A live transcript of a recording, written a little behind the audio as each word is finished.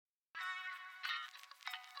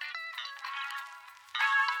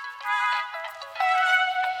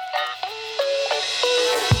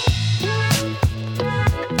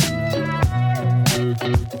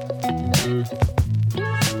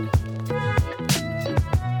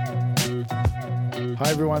Hi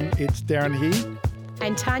everyone, it's Darren here.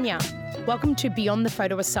 And Tania. Welcome to Beyond the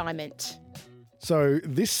Photo Assignment. So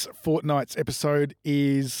this fortnight's episode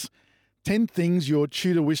is 10 things your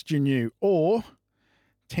tutor wished you knew, or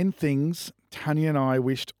 10 things Tania and I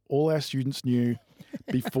wished all our students knew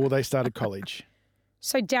before they started college.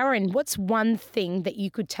 So Darren, what's one thing that you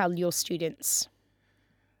could tell your students?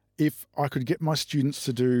 If I could get my students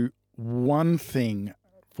to do one thing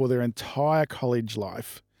for their entire college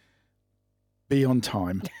life, be on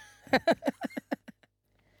time.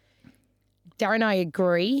 Darren, I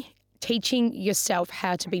agree. Teaching yourself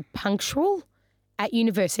how to be punctual at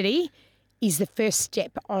university is the first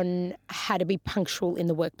step on how to be punctual in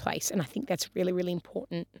the workplace. And I think that's really, really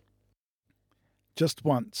important. Just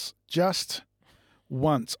once.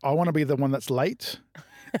 I want to be the one that's late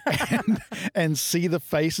and see the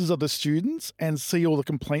faces of the students and see all the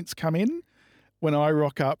complaints come in when I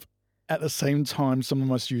rock up at the same time some of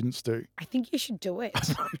my students do. I think you should do it.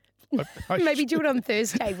 I Maybe do it on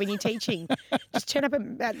Thursday when you're teaching. Just turn up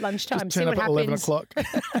at lunchtime, Just turn up see what at happens. 11 o'clock.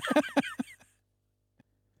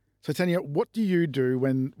 So Tania, what do you do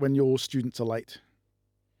when your students are late?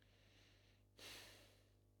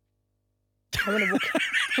 I want to walk.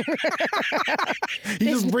 You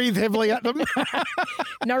just breathe heavily at them.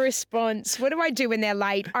 No response. What do I do when they're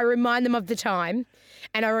late? I remind them of the time,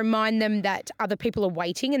 and I remind them that other people are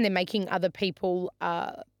waiting and they're making other people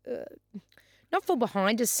not fall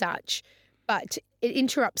behind as such, but it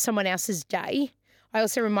interrupts someone else's day. I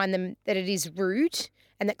also remind them that it is rude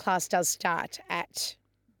and that class does start at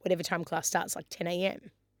whatever time class starts, like 10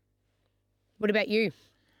 a.m. What about you?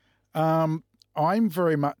 I'm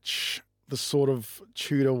very much the sort of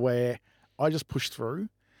tutor where I just push through.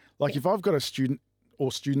 Like if I've got a student or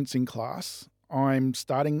students in class, I'm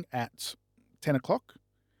starting at 10 o'clock.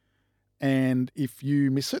 And if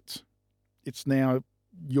you miss it, it's now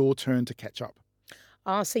your turn to catch up.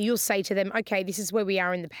 Oh, so you'll say to them, okay, this is where we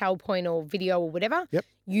are in the PowerPoint or video or whatever. Yep.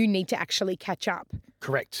 You need to actually catch up.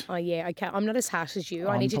 Correct. Oh, yeah, okay. I'm not as harsh as you.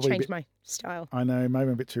 I need to change my style. I know, maybe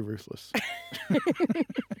I'm a bit too ruthless.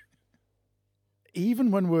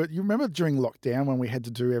 Even when you remember during lockdown when we had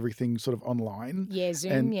to do everything sort of online? Yeah,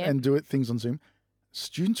 Zoom, and do things on Zoom.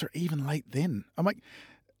 Students are even late then. I'm like,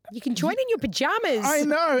 you can join in your pajamas. I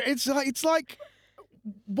know. It's like,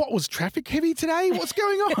 what, was traffic heavy today? What's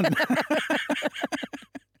going on?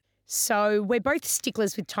 So we're both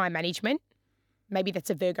sticklers with time management. Maybe that's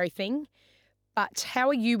a Virgo thing. But how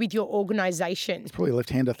are you with your organisation? It's probably a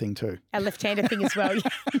left-hander thing too. A left-hander thing as well.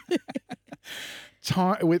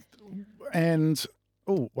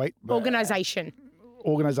 Organisation.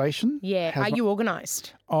 Organisation? Yeah. Are you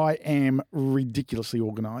organised? I am ridiculously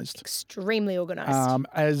organised. Extremely organised.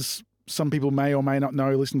 As some people may or may not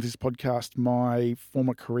know, listening to this podcast, my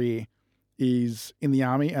former career is in the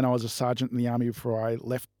Army, and I was a sergeant in the Army before I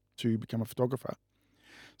left to become a photographer.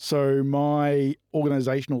 So my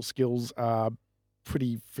organisational skills are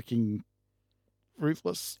pretty freaking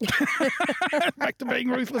ruthless. Back to being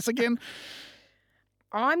ruthless again.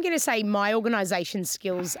 I'm going to say my organisation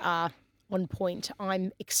skills are on point.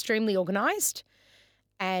 I'm extremely organised,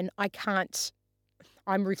 and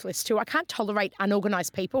I'm ruthless too. I can't tolerate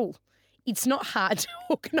unorganised people. It's not hard to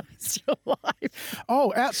organise your life.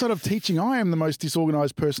 Oh, outside of teaching, I am the most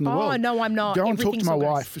disorganised person in the world. Oh, no, I'm not. Go and talk to my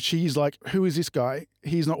organised. wife. She's like, who is this guy?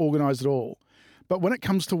 He's not organised at all. But when it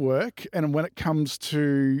comes to work and when it comes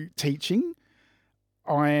to teaching,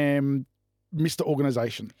 I am Mr.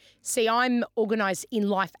 Organisation. See, I'm organised in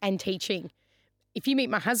life and teaching. If you meet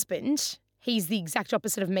my husband, he's the exact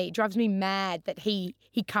opposite of me. It drives me mad that he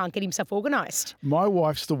can't get himself organised. My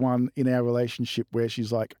wife's the one in our relationship where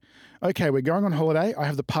she's like, okay, we're going on holiday. I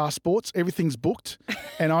have the passports. Everything's booked.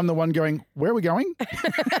 And I'm the one going, where are we going?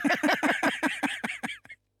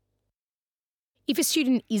 If a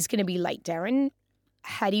student is going to be late, Darren,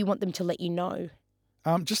 how do you want them to let you know?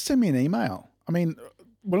 Just send me an email. I mean,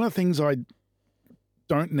 one of the things I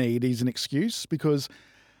don't need is an excuse, because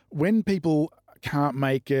when people can't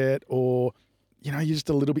make it, or, you're just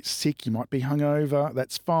a little bit sick, you might be hungover,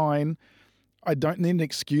 that's fine. I don't need an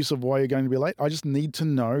excuse of why you're going to be late. I just need to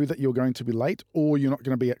know that you're going to be late or you're not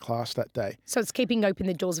going to be at class that day. So it's keeping open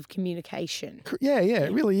the doors of communication. Yeah,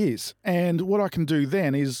 it really is. And what I can do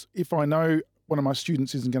then is, if I know one of my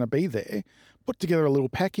students isn't going to be there, put together a little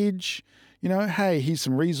package, hey, here's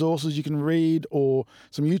some resources you can read, or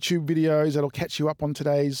some YouTube videos that'll catch you up on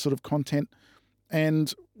today's sort of content.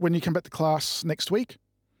 And when you come back to class next week,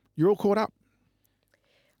 you're all caught up.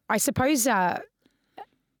 I suppose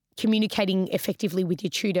communicating effectively with your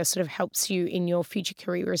tutor sort of helps you in your future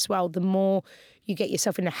career as well. The more you get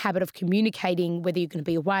yourself in a habit of communicating, whether you're going to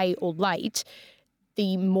be away or late,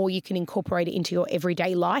 the more you can incorporate it into your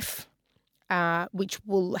everyday life, which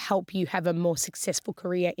will help you have a more successful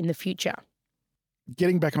career in the future.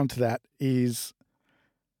 Getting back onto that is,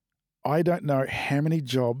 I don't know how many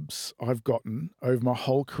jobs I've gotten over my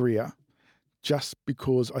whole career just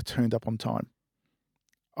because I turned up on time.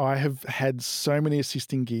 I have had so many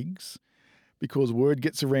assisting gigs because word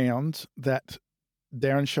gets around that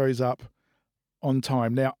Darren shows up on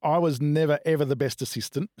time. Now, I was never, ever the best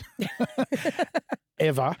assistant,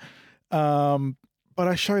 ever. But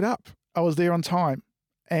I showed up. I was there on time.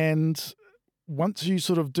 And once you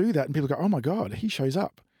sort of do that and people go, oh my God, he shows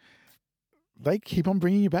up, they keep on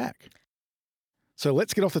bringing you back. So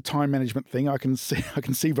let's get off the time management thing. I can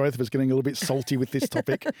see both of us getting a little bit salty with this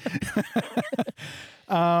topic.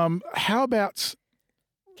 How about?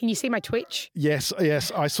 Can you see my twitch? Yes,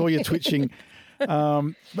 I saw you twitching.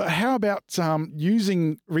 But how about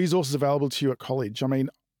using resources available to you at college? I mean,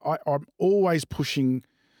 I'm always pushing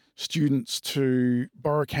students to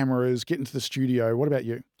borrow cameras, get into the studio. What about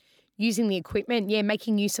you? Using the equipment,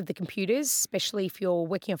 making use of the computers, especially if you're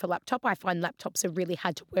working off a laptop. I find laptops are really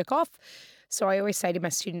hard to work off. So I always say to my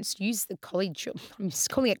students, use the college. I'm just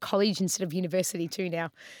calling it college instead of university too now.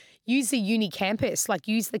 Use the uni campus,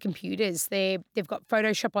 use the computers. They've got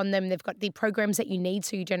Photoshop on them. They've got the programs that you need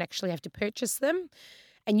so you don't actually have to purchase them,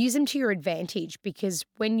 and use them to your advantage, because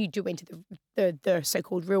when you do enter the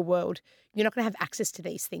so-called real world, you're not going to have access to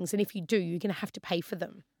these things. And if you do, you're going to have to pay for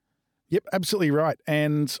them. Yep, absolutely right.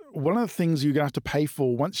 And one of the things you're going to have to pay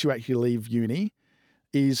for once you actually leave uni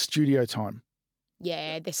is studio time.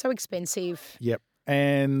 Yeah, they're so expensive. Yep.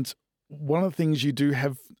 And one of the things you do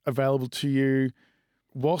have available to you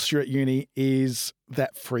whilst you're at uni is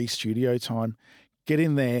that free studio time. Get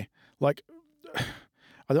in there. I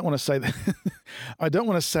don't want to say that. I don't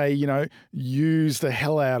want to say, use the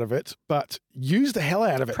hell out of it, but use the hell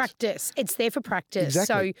out of it. Practice. It's there for practice.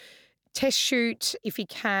 Exactly. So test shoot if you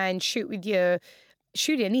can, shoot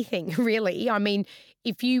anything really. I mean,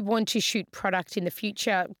 if you want to shoot product in the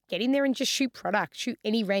future, get in there and just shoot product, shoot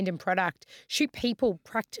any random product, shoot people,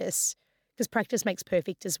 practice, because practice makes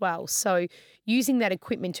perfect as well. So using that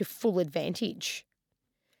equipment to full advantage.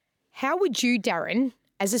 How would you, Darren,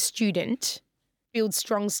 as a student, build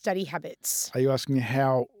strong study habits? Are you asking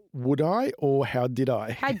how would I or how did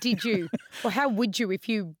I? How did you? Or how would you if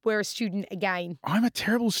you were a student again? I'm a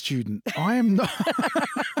terrible student. I am not.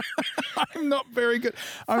 I'm not very good.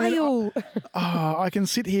 I can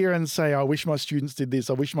sit here and say, I wish my students did this.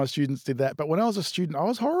 I wish my students did that. But when I was a student, I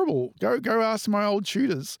was horrible. Go ask my old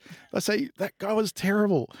tutors. They say, that guy was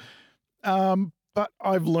terrible. But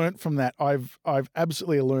I've learnt from that. I've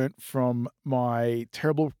absolutely learnt from my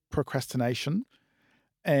terrible procrastination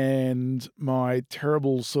and my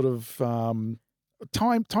terrible sort of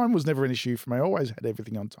time was never an issue for me. I always had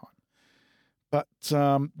everything on time. But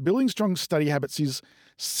building strong study habits is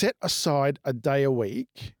set aside a day a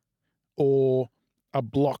week or a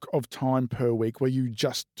block of time per week where you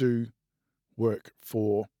just do work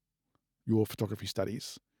for your photography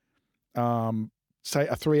studies. Say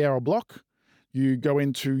a 3-hour block. You go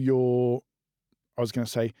into your, I was going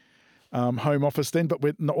to say home office then, but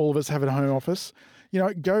not all of us have a home office. Go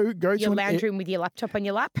your to your lounge room with your laptop on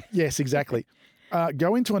your lap. Yes, exactly.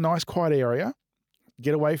 Go into a nice quiet area,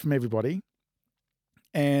 get away from everybody,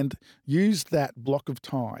 and use that block of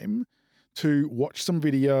time to watch some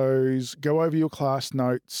videos, go over your class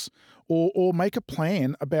notes, or make a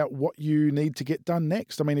plan about what you need to get done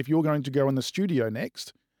next. I mean, if you're going to go in the studio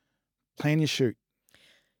next, plan your shoot.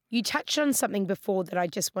 You touched on something before that I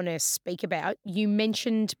just want to speak about. You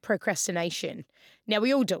mentioned procrastination. Now,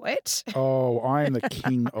 we all do it. Oh, I am the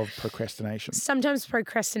king of procrastination. Sometimes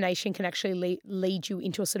procrastination can actually lead you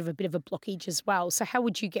into a sort of a bit of a blockage as well. So how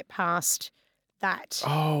would you get past that?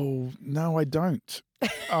 Oh, no, I don't.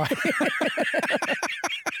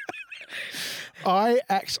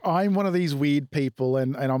 I'm one of these weird people,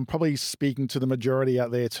 and I'm probably speaking to the majority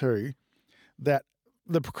out there too, that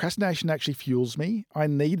the procrastination actually fuels me. I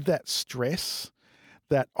need that stress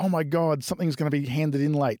that, oh my God, something's going to be handed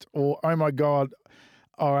in late, or oh my God,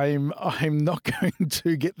 I'm not going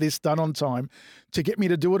to get this done on time, to get me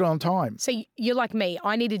to do it on time. So you're like me.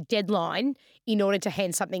 I need a deadline in order to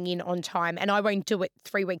hand something in on time, and I won't do it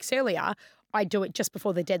 3 weeks earlier. I do it just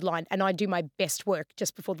before the deadline, and I do my best work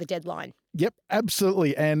just before the deadline. Yep,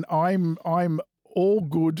 absolutely. And I'm all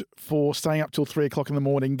good for staying up till 3 o'clock in the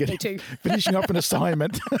morning, finishing up an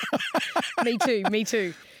assignment. Me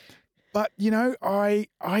too. But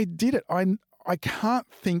I did it. I can't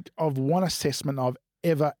think of one assessment I've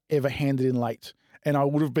ever handed in late. And I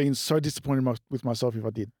would have been so disappointed with myself if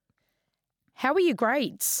I did. How were your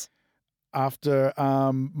grades? After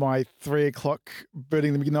my 3 o'clock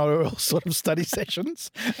burning the midnight oil sort of study sessions.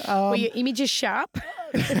 Were your images sharp?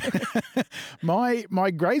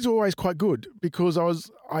 My grades were always quite good because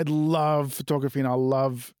I love photography and I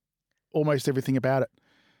love almost everything about it.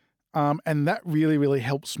 And that really, really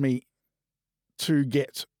helps me to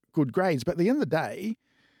get good grades. But at the end of the day,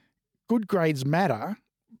 good grades matter.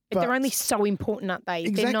 But they're only so important, aren't they?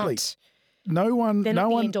 Exactly. They're not the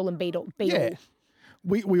end all and be all. Yeah.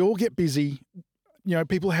 We all get busy. You know,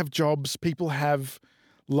 people have jobs, people have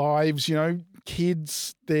lives, you know,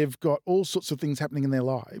 kids, they've got all sorts of things happening in their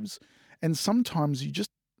lives. And sometimes you just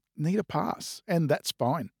need a pass, and that's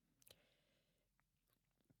fine.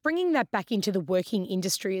 Bringing that back into the working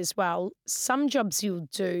industry as well, some jobs you'll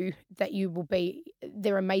do that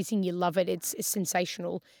they're amazing, you love it, it's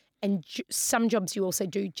sensational. And some jobs you also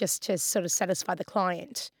do just to sort of satisfy the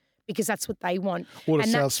client, because that's what they want. Or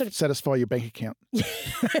to satisfy your bank account.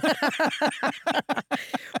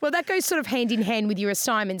 Well, that goes sort of hand in hand with your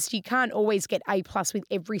assignments. You can't always get A+ with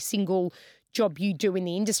every single job you do in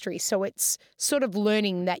the industry. So it's sort of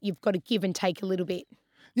learning that you've got to give and take a little bit.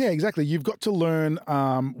 Yeah, exactly. You've got to learn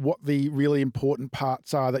what the really important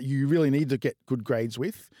parts are that you really need to get good grades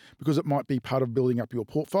with, because it might be part of building up your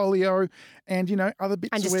portfolio and, you know, other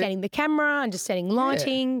bits. Understanding the camera, understanding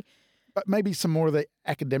lighting. Yeah. But maybe some more of the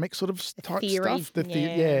academic sort of type theory. stuff.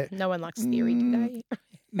 Yeah. No one likes theory, do they?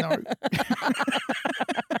 No.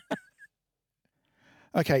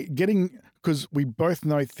 Okay, because we both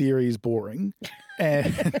know theory is boring,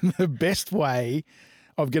 and the best way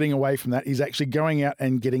of getting away from that is actually going out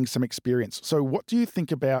and getting some experience. So what do you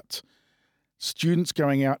think about students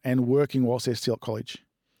going out and working whilst they're still at college?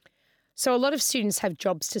 So a lot of students have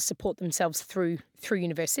jobs to support themselves through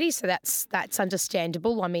university, so that's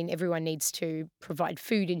understandable. I mean, everyone needs to provide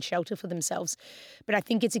food and shelter for themselves. But I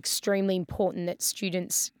think it's extremely important that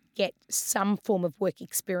students get some form of work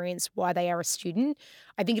experience while they are a student.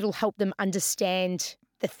 I think it'll help them understand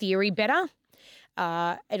the theory better.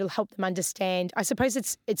 It'll help them understand. I suppose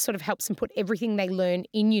it sort of helps them put everything they learn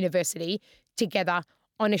in university together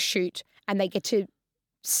on a shoot, and they get to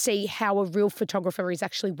see how a real photographer is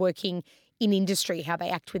actually working in industry, how they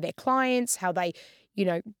act with their clients, how they, you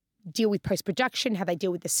know, deal with post-production, how they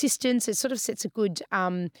deal with assistants. It sort of sets a good,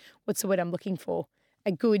 what's the word I'm looking for?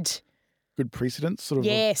 A good precedent, sort of.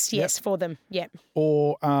 Yes, for them. Yeah.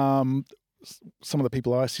 Or some of the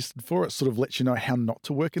people I assisted for, it sort of lets you know how not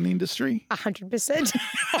to work in the industry. 100%.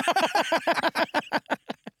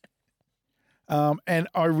 And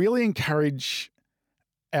I really encourage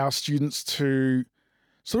our students to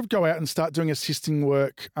sort of go out and start doing assisting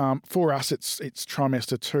work. For us, it's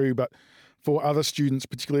trimester 2, but for other students,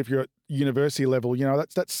 particularly if you're at university level, you know,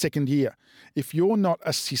 that's second year. If you're not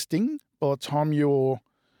assisting by the time you're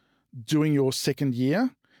doing your second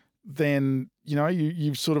year, then, you know,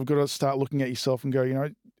 you've sort of got to start looking at yourself and go, you know,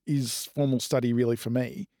 is formal study really for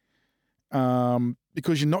me?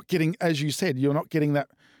 Because you're not getting, as you said, you're not getting that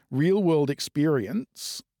real world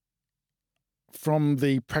experience from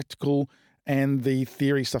the practical and the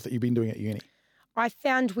theory stuff that you've been doing at uni. I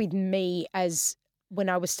found with me, as when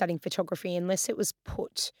I was studying photography, unless it was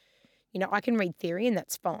put, you know, I can read theory and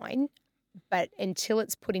that's fine, but until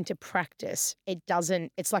it's put into practice,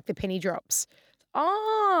 it's like the penny drops.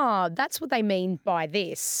 Oh, that's what they mean by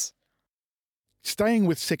this. Staying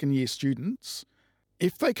with second year students,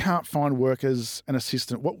 if they can't find work as an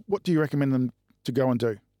assistant, what do you recommend them to go and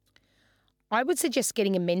do? I would suggest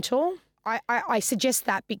getting a mentor. I suggest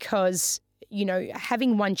that because, you know,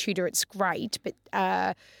 having one tutor, it's great, but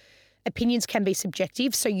opinions can be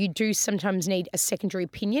subjective. So you do sometimes need a secondary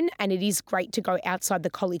opinion, and it is great to go outside the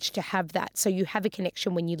college to have that. So you have a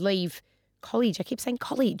connection when you leave college. I keep saying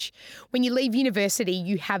college. When you leave university,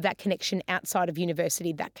 you have that connection outside of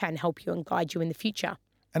university that can help you and guide you in the future.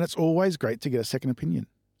 And it's always great to get a second opinion.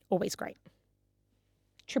 Always great.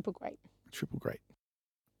 Triple great. Triple great.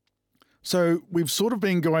 So we've sort of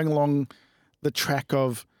been going along the track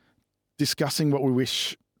of discussing what we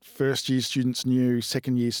wish first year students knew,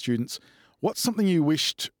 second year students. What's something you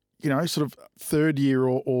wished, you know, sort of third year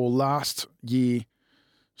or last year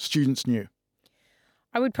students knew?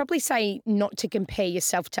 I would probably say not to compare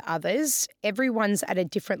yourself to others. Everyone's at a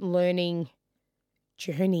different learning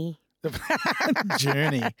journey.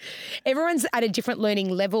 Everyone's at a different learning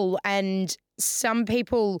level, and some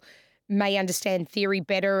people may understand theory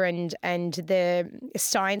better and the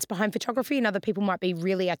science behind photography, and other people might be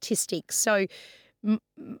really artistic. So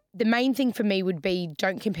the main thing for me would be,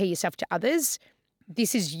 don't compare yourself to others.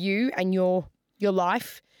 This is you and your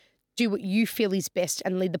life. do what you feel is best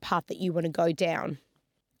and lead the path that you want to go down.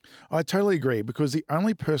 I totally agree, because the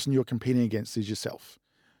only person you're competing against is yourself.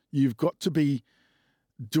 You've got to be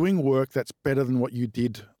doing work that's better than what you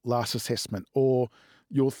did last assessment, or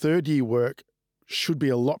your third year work should be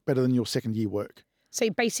a lot better than your second year work. So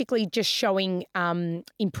you're basically just showing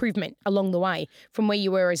improvement along the way from where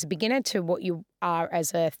you were as a beginner to what you are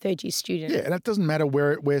as a third year student. Yeah, and it doesn't matter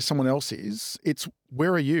where someone else is. It's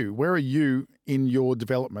where are you? Where are you in your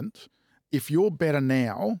development? If you're better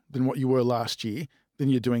now than what you were last year, then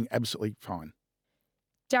you're doing absolutely fine.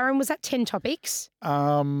 Darren, was that 10 topics?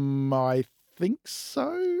 I think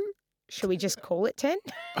so. Should we just call it 10?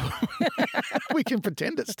 We can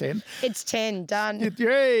pretend it's 10. It's 10, done.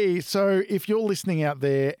 Yay! So if you're listening out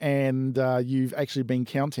there and you've actually been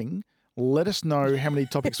counting, let us know how many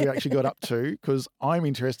topics we actually got up to, because I'm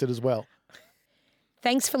interested as well.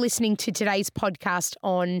 Thanks for listening to today's podcast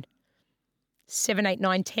on 7, 8,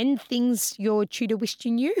 9, 10 things your tutor wished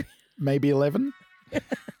you knew. Maybe 11.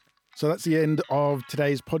 So that's the end of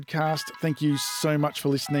today's podcast. Thank you so much for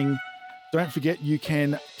listening. Don't forget, you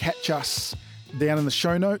can catch us down in the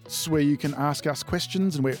show notes where you can ask us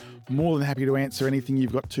questions, and we're more than happy to answer anything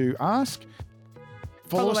you've got to ask.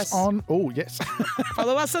 Follow us on... Oh, yes.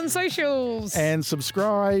 Follow us on socials. And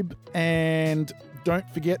subscribe. And don't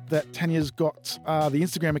forget that Tania's got the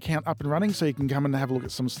Instagram account up and running, so you can come and have a look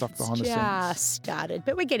at some stuff behind the scenes. Just started,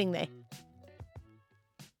 but we're getting there.